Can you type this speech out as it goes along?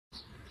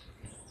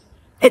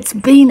It's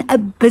been a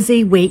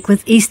busy week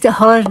with Easter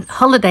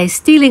holidays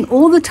stealing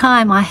all the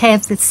time I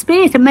have to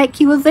spare to make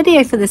you a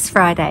video for this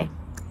Friday.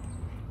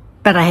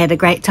 But I had a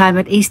great time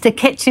at Easter,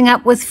 catching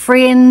up with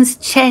friends,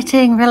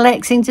 chatting,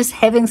 relaxing, just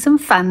having some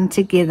fun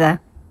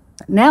together.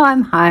 Now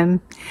I'm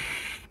home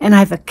and I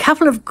have a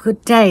couple of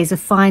good days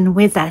of fine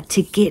weather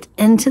to get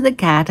into the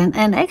garden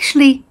and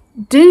actually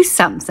do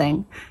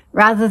something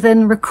rather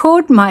than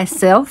record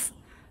myself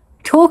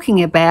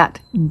talking about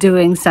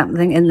doing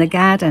something in the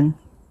garden.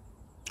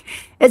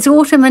 It's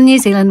autumn in New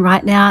Zealand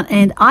right now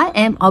and I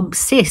am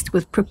obsessed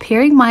with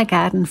preparing my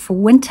garden for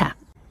winter.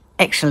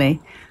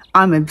 Actually,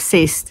 I'm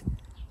obsessed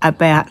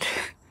about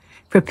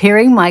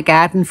preparing my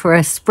garden for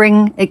a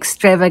spring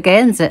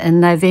extravaganza in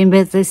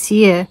November this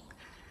year.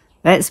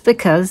 That's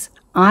because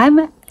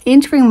I'm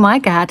entering my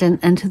garden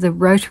into the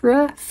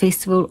Rotorua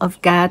Festival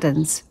of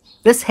Gardens.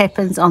 This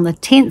happens on the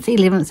 10th,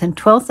 11th and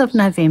 12th of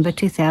November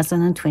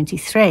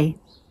 2023.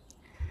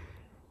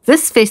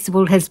 This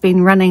festival has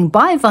been running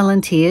by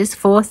volunteers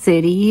for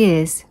 30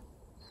 years,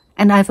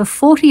 and over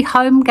 40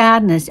 home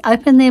gardeners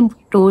open their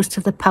doors to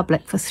the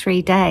public for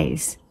 3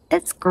 days.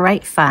 It's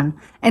great fun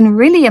and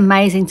really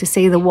amazing to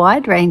see the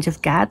wide range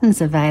of gardens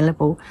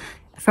available,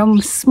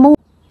 from small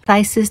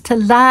places to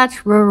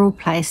large rural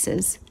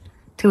places,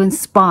 to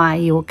inspire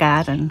your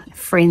garden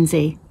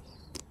frenzy.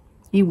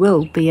 You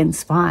will be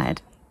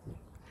inspired.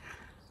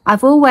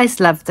 I've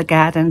always loved the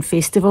Garden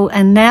Festival,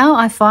 and now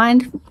I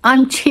find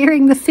I'm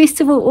chairing the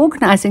festival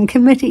organising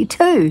committee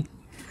too.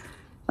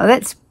 Well,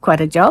 that's quite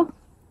a job.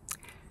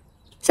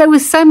 So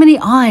with so many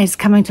eyes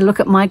coming to look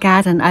at my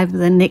garden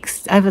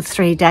over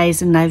 3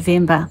 days in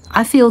November,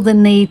 I feel the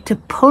need to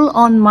pull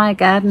on my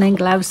gardening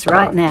gloves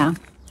right now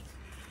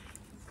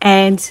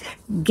and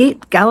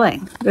get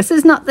going. This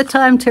is not the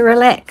time to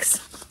relax,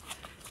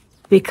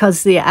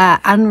 because there are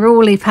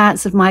unruly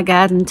parts of my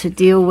garden to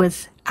deal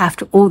with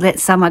after all that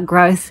summer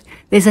growth.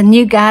 There's a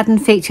new garden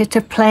feature to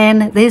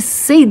plan, there's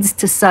seeds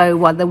to sow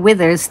while the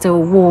weather is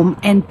still warm,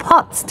 and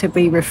pots to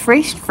be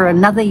refreshed for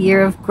another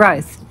year of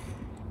growth.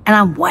 And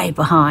I'm way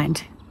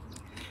behind.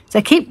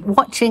 So keep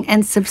watching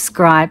and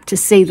subscribe to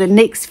see the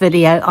next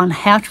video on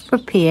how to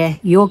prepare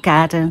your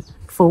garden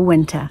for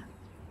winter.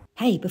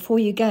 Hey, before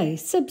you go,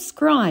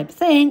 subscribe,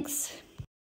 thanks.